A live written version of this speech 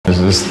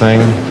this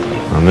thing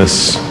on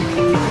this.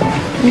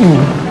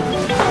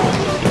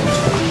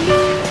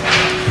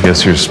 I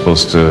guess you're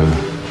supposed to.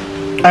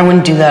 I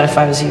wouldn't do that if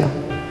I was you.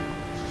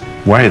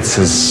 Why? It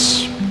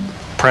says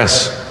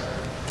press.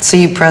 So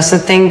you press the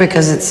thing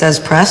because it says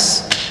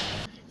press?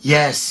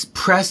 Yes,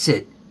 press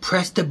it.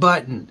 Press the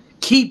button.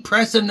 Keep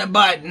pressing the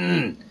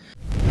button.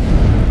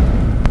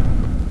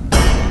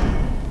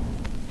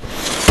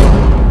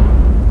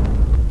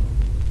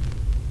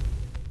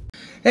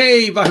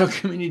 Hey, Vinyl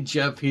Community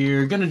Jeff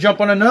here. Gonna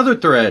jump on another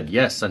thread.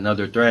 Yes,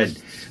 another thread.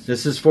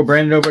 This is for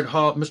Brandon over at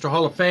Mr.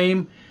 Hall of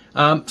Fame.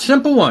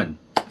 Simple one.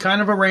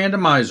 Kind of a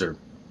randomizer.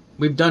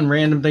 We've done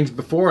random things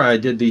before. I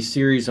did these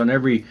series on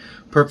every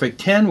Perfect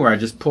 10 where I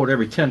just pulled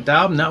every 10th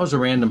album. That was a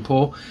random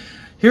pull.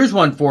 Here's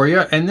one for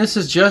you, and this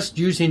is just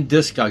using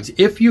Discogs.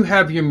 If you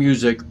have your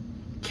music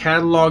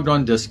cataloged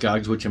on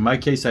Discogs, which in my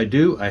case I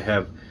do, I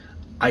have,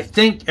 I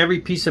think, every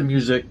piece of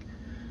music,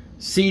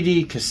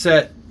 CD,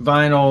 cassette,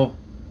 vinyl,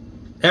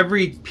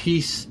 every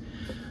piece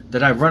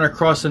that I've run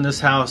across in this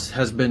house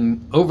has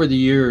been, over the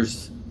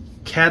years,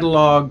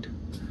 cataloged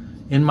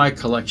in my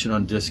collection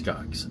on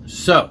Discogs.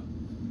 So,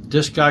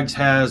 Discogs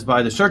has,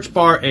 by the search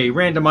bar, a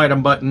random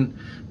item button.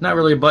 Not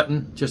really a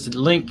button, just a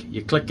link.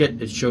 You click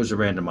it, it shows a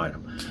random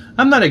item.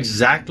 I'm not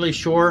exactly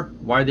sure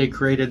why they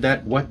created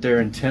that, what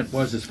their intent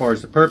was as far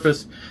as the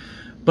purpose,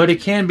 but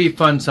it can be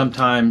fun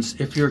sometimes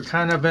if you're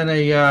kind of in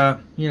a,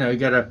 you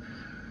got a,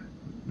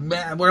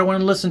 what I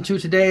want to listen to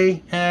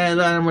today, and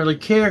I don't really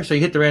care, so you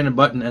hit the random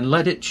button and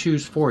let it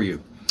choose for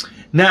you.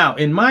 Now,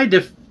 in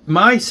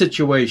my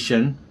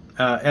situation,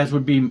 as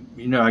would be,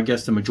 I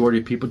guess the majority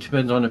of people,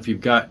 depends on if you've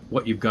got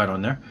what you've got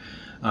on there.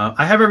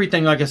 I have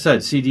everything, like I said,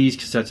 CDs,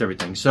 cassettes,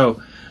 everything.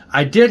 So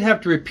I did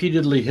have to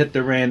repeatedly hit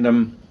the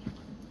random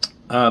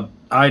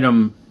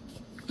item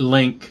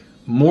link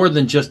more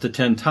than just the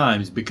 10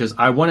 times because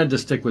I wanted to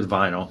stick with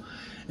vinyl.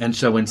 And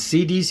so when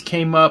CDs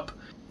came up,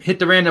 hit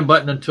the random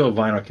button until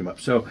vinyl came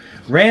up. So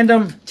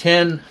random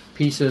 10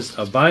 pieces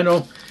of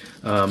vinyl.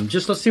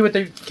 Just let's see what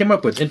they came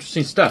up with.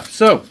 Interesting stuff.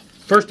 So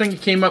first thing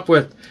it came up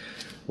with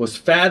was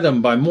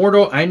Fathom by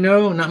Mortal. I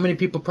know not many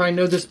people probably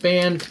know this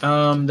band.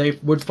 They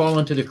would fall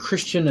into the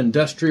Christian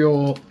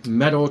industrial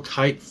metal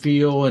type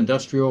feel,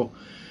 industrial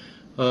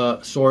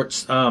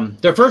sorts.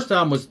 Their first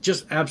album was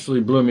just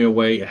absolutely blew me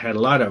away. It had a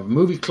lot of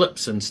movie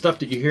clips and stuff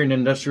that you hear in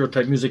industrial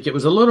type music. It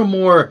was a little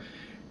more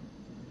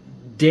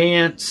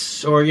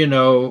dance or,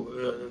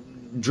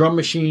 drum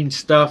machine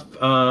stuff.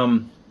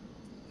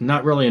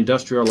 Not really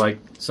industrial like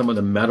some of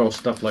the metal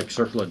stuff like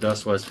Circle of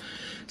Dust was.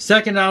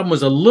 Second album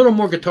was a little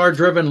more guitar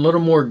driven, a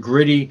little more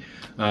gritty,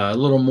 a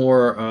little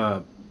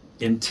more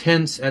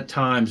intense at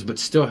times, but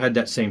still had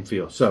that same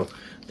feel. So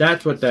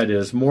that's what that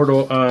is.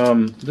 Mortal,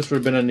 this would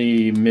have been in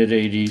the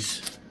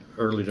mid-80s,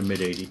 early to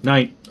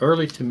mid-80s,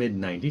 early to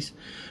mid-90s.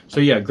 So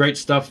yeah, great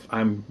stuff.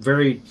 I'm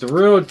very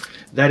thrilled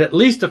that at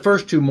least the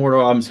first two Mortal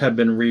albums have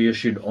been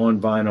reissued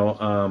on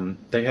vinyl.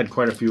 They had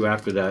quite a few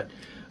after that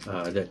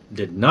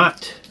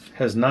that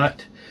has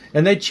not,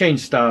 and they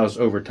changed styles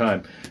over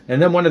time.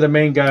 And then one of the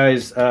main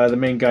guys, the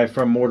main guy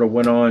from Mortal,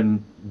 went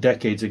on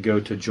decades ago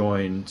to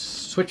join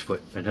Switchfoot,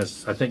 and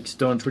has, I think,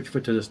 still on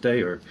Switchfoot to this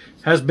day, or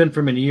has been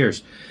for many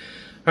years.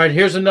 All right,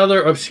 here's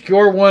another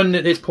obscure one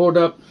that it pulled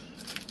up,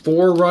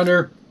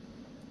 Forerunner.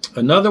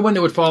 Another one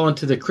that would fall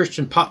into the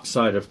Christian pop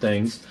side of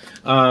things.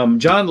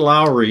 John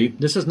Lowry,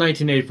 this is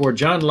 1984.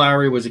 John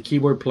Lowry was a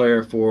keyboard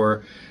player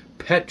for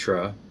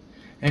Petra,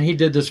 and he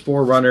did this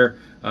Forerunner.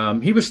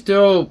 He was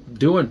still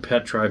doing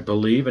Petra, I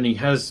believe, and he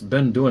has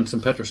been doing some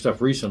Petra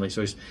stuff recently.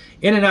 So he's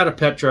in and out of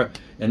Petra,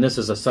 and this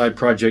is a side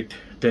project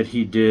that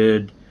he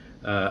did.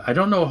 I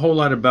don't know a whole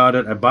lot about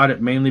it. I bought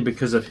it mainly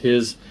because of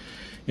his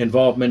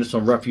involvement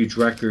on Refuge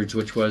Records,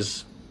 which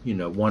was,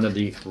 one of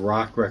the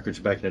rock records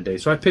back in the day.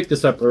 So I picked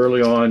this up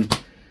early on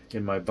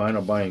in my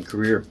vinyl buying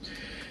career.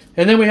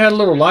 And then we had a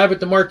little Live at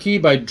the Marquee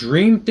by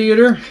Dream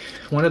Theater,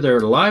 one of their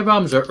live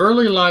albums, their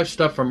early live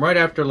stuff from right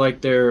after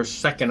like their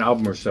second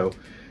album or so.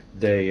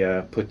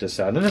 They put this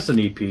out, and it's an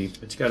EP.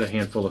 It's got a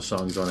handful of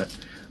songs on it,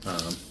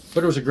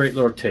 but it was a great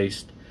little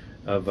taste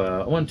of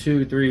 1,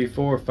 2, 3,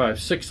 4,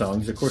 5, 6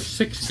 songs. Of course,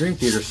 6 Dream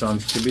Theater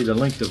songs could be the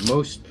length of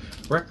most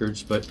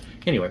records, but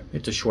anyway,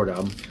 it's a short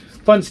album.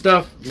 Fun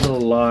stuff,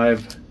 little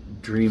live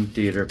Dream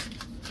Theater.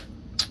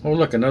 Oh,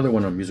 look, another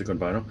one on Music on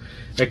Vinyl.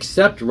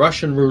 Except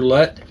Russian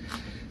Roulette.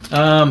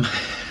 The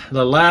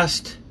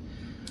last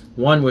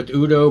one with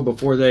Udo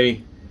before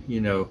they,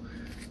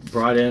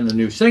 brought in a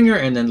new singer,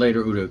 and then later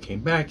Udo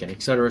came back, and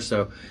etc.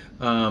 So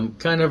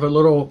kind of a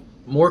little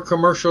more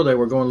commercial. They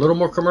were going a little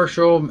more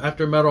commercial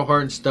after Metal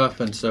Heart and stuff,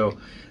 and so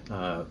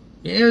yeah,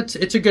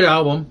 it's a good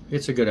album.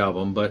 It's a good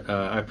album, but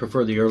I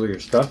prefer the earlier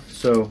stuff.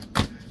 So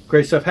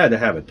great stuff. Had to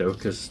have it though,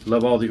 because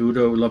love all the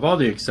Udo, love all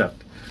the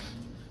Accept.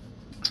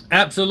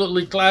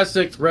 Absolutely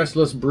classic,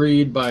 Restless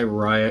Breed by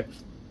Riot.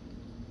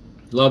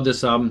 Love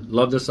this album.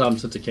 Love this album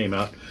since it came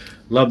out.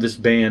 Love this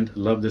band.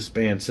 Love this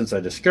band since I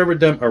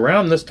discovered them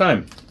around this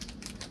time.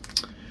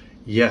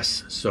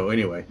 Yes. So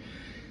anyway,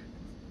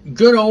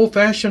 good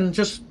old-fashioned,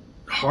 just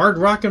hard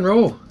rock and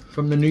roll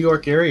from the New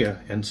York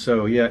area. And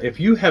so, yeah, if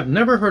you have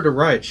never heard of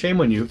Riot,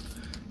 shame on you.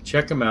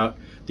 Check them out.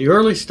 The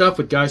early stuff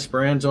with Guy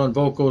Speranza on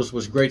vocals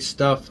was great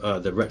stuff.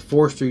 The Rhett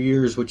Forrester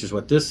years, which is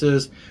what this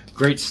is,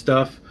 great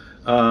stuff.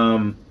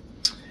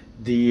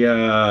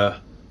 They've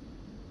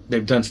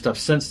done stuff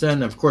since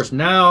then. Of course,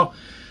 now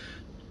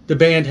the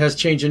band has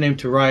changed the name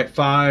to Riot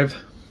 5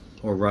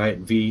 or Riot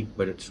V,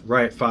 but it's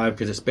Riot 5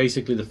 because it's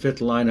basically the fifth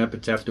lineup.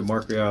 It's after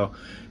Mark Real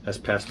has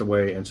passed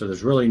away, and so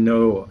there's really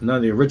none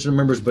of the original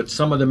members, but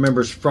some of the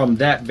members from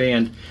that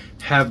band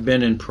have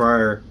been in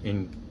prior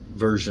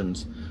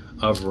versions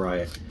of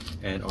Riot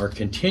and are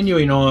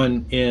continuing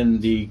on in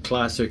the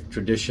classic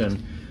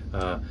tradition,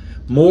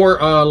 more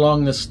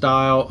along the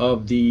style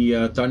of the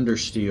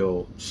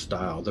Thundersteel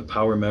style, the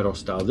power metal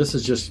style. This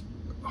is just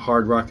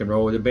hard rock and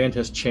roll. The band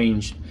has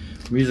changed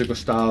musical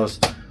styles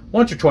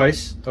once or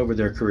twice over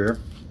their career.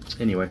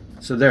 Anyway,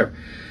 so there.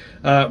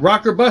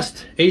 Rock or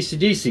Bust,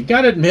 AC/DC.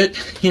 Gotta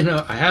admit, you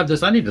know, I have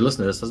this. I need to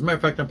listen to this. As a matter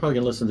of fact, I'm probably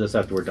gonna listen to this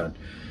after we're done.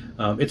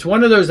 It's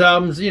one of those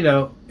albums, you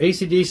know,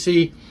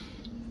 AC/DC,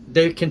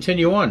 they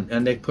continue on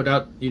and they put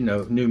out, you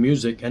know, new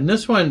music. And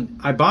this one,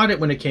 I bought it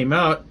when it came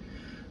out.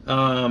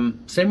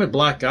 Same with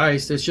Black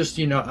Ice. It's just,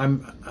 you know,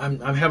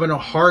 I'm having a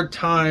hard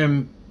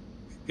time.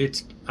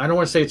 I don't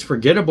want to say it's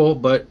forgettable,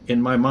 but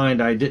in my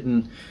mind, I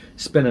didn't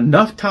spend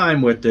enough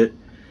time with it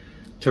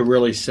to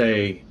really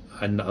say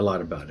a lot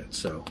about it.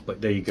 So,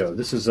 but there you go.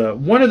 This is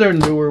one of their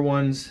newer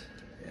ones,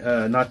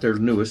 not their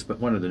newest, but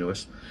one of the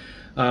newest.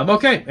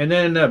 Okay, and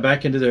then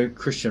back into the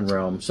Christian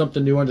realm.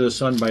 Something New Under the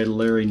Sun by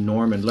Larry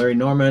Norman. Larry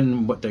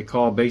Norman, what they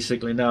call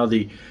basically now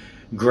the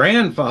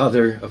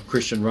grandfather of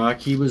Christian rock.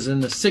 He was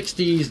in the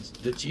 60s,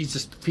 the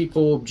Jesus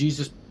people,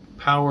 Jesus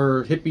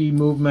power, hippie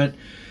movement,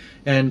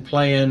 and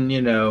playing,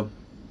 you know,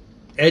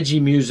 edgy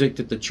music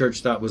that the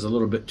church thought was a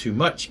little bit too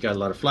much. Got a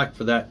lot of flack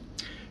for that.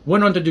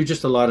 Went on to do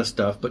just a lot of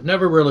stuff, but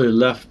never really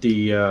left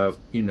the,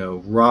 you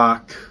know,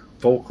 rock,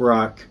 folk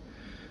rock,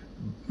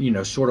 you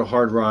know, sort of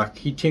hard rock.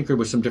 He tinkered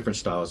with some different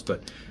styles,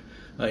 but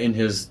in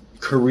his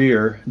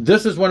career,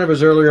 this is one of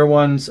his earlier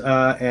ones,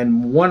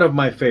 and one of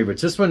my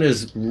favorites. This one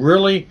is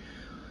really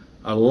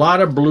a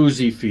lot of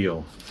bluesy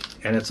feel,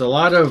 and it's a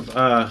lot of,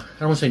 I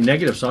don't want to say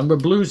negative song, but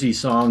bluesy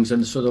songs,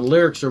 and so the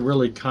lyrics are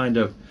really kind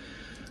of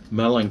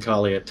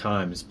melancholy at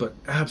times, but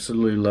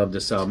absolutely love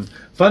this album.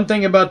 Fun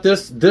thing about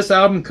this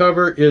album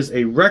cover is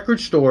a record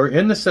store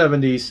in the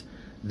 70s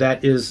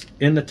that is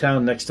in the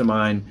town next to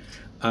mine.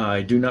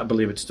 I do not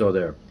believe it's still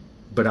there,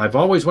 but I've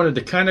always wanted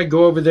to kind of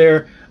go over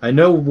there. I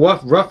know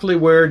roughly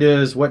where it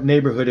is, what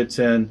neighborhood it's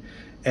in,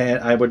 and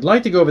I would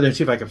like to go over there and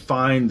see if I can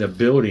find the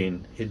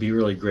building. It'd be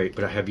really great,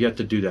 but I have yet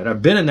to do that.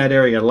 I've been in that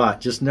area a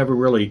lot, just never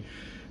really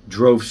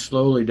drove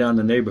slowly down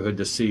the neighborhood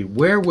to see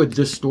where would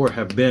this store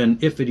have been,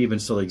 if it even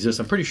still exists.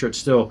 I'm pretty sure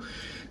it's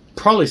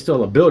probably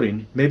still a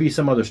building, maybe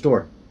some other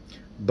store.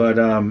 But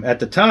at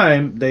the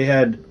time, they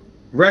had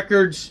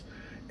records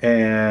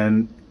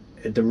and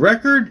the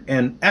record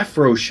and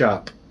Afro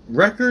shop.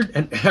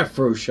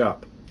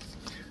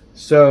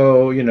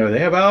 So, you know, they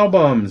have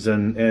albums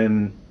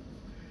and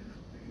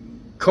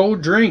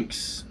cold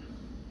drinks.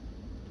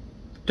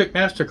 Took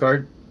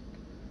MasterCard.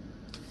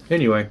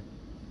 Anyway,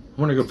 I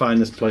want to go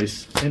find this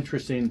place.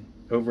 Interesting,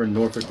 over in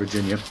Norfolk,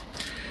 Virginia.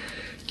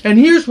 And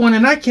here's one,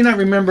 and I cannot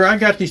remember. I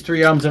got these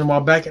 3 albums in a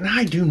while back, and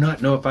I do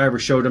not know if I ever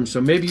showed them,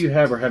 so maybe you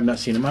have or have not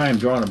seen them. I am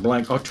drawing a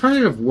blank.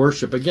 Alternative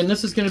Worship. Again,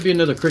 this is going to be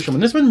another Christian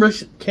one. This one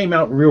came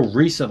out real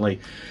recently.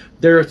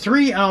 There are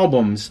 3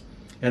 albums,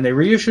 and they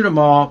reissued them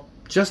all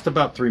just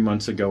about 3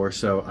 months ago or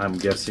so, I'm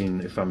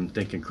guessing, if I'm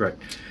thinking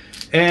correct.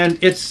 And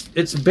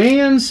it's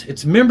bands,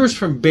 it's members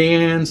from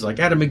bands like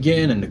Adam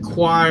McGinn and the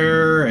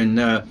Choir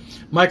and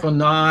Michael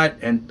Knott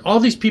and all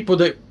these people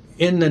that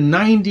in the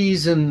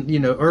 90s and, you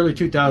know, early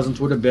 2000s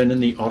would have been in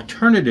the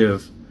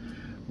alternative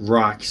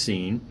rock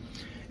scene.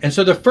 And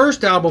so the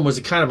first album was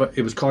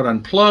it was called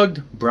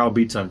Unplugged,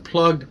 Browbeats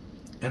Unplugged,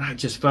 and I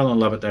just fell in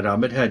love with that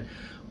album. It had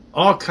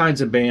all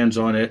kinds of bands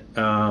on it.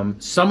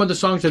 Some of the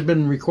songs had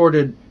been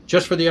recorded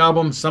just for the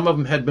album. Some of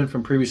them had been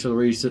from previous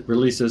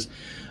releases.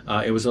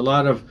 It was a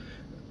lot of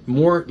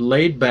more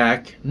laid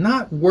back,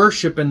 not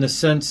worship in the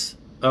sense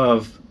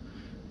of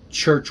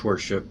church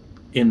worship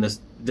in this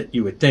that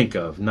you would think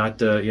of, not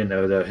the, you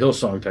know, the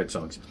Hillsong type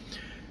songs.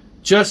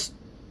 Just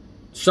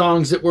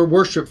songs that were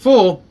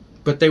worshipful,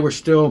 but they were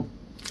still,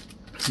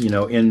 you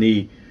know, in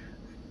the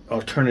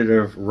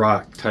alternative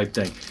rock type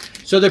thing.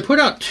 So they put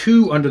out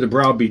 2 under the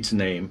Browbeats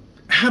name.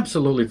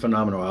 Absolutely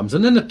phenomenal albums.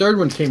 And then the third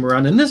one came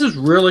around, and this is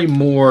really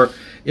more,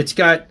 it's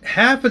got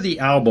half of the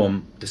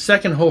album, the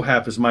second whole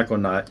half is Michael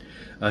Knott.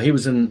 He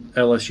was in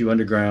LSU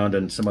Underground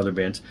and some other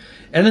bands.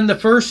 And then the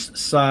first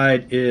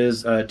side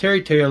is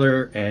Terry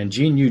Taylor and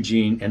Gene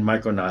Eugene and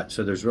Michael Knott.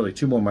 So there's really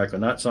 2 more Michael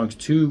Knott songs,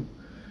 2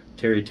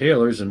 Terry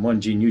Taylors and 1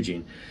 Gene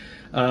Eugene.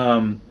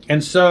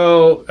 And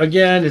so,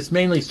 again, it's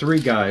mainly 3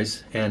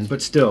 guys,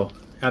 but still,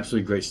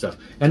 absolutely great stuff.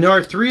 And there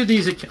are 3 of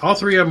these, all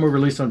 3 of them were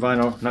released on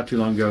vinyl not too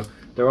long ago.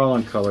 They're all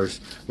on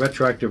colors.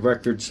 Retroactive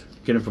Records,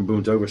 get them from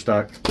Boone's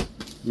Overstock.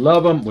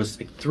 Love them, was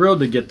thrilled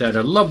to get that.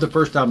 I love the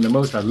first album the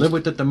most. I live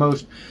with it the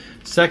most.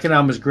 Second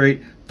album is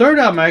great. Third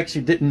album I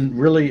actually didn't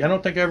really, I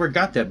don't think I ever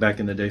got that back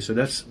in the day, so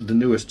that's the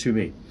newest to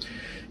me.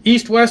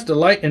 East West, The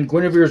Light in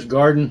Guinevere's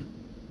Garden.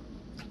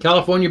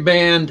 California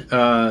band,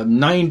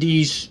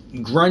 90s,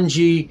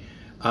 grungy.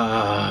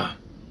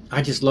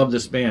 I just love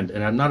this band,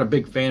 and I'm not a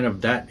big fan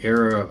of that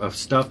era of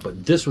stuff,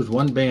 but this was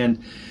one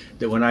band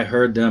that when I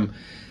heard them,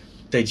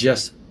 they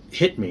just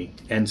hit me.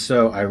 And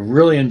so I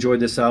really enjoyed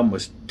this album,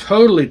 was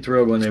totally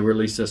thrilled when they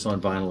released this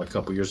on vinyl a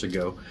couple years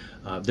ago.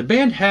 The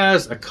band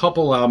has a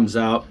couple albums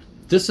out.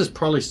 This is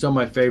probably still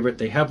my favorite.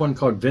 They have one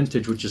called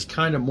Vintage, which is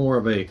kind of more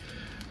of a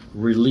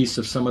release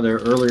of some of their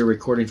earlier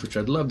recordings, which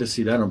I'd love to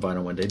see that on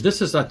vinyl one day.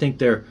 This is, I think,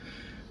 their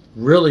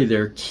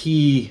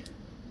key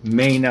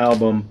main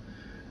album.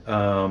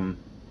 I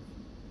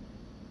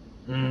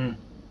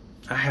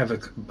have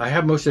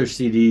most of their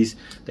CDs.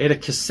 They had a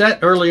cassette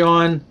early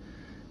on,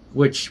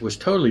 which was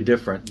totally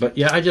different. But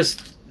yeah,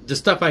 the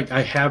stuff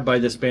I have by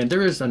this band.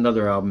 There is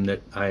another album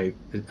that I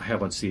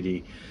have on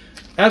CD.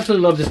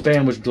 Absolutely love this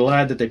band. Was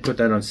glad that they put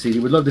that on CD.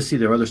 Would love to see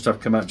their other stuff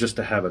come out just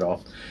to have it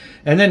all.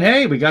 And then,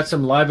 hey, we got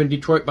some live in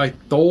Detroit by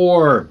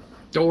Thor.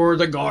 Thor,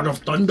 the God of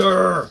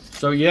Thunder.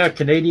 So yeah,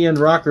 Canadian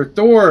rocker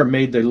Thor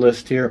made the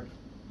list here.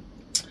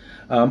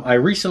 I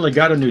recently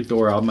got a new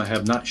Thor album. I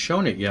have not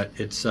shown it yet.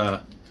 It's,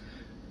 I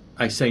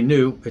say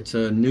new. It's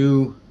a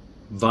new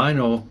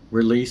vinyl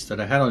release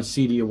that I had on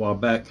CD a while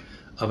back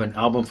of an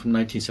album from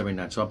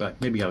 1979. So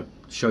maybe I'll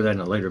show that in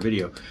a later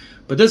video.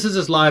 But this is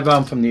his live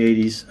album from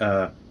the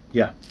 80s.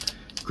 Yeah,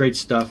 great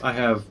stuff. I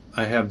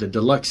have the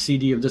deluxe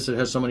CD of this. It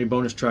has so many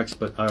bonus tracks,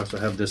 but I also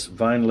have this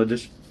vinyl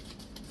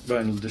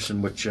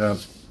edition, which I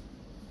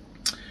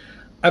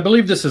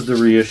believe this is the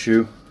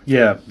reissue.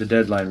 Yeah, the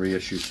Deadline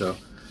reissue. So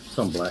it's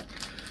on black.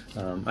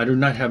 I do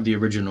not have the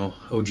original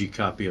OG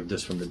copy of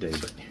this from the day.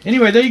 But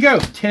anyway, there you go.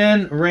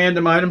 10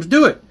 random items.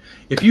 Do it.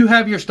 If you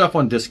have your stuff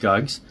on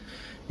Discogs.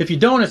 If you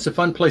don't, it's a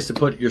fun place to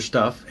put your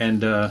stuff,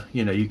 and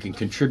you know, you can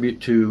contribute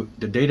to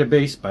the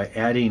database by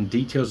adding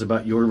details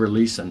about your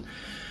release, and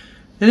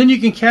then you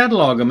can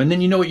catalog them, and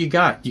then you know what you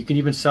got. You can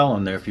even sell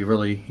on there if you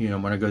really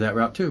want to go that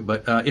route too.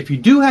 But if you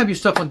do have your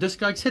stuff on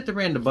Discogs, hit the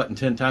random button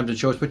 10 times and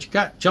show us what you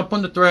got. Jump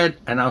on the thread,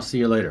 and I'll see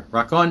you later.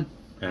 Rock on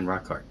and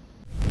rock hard.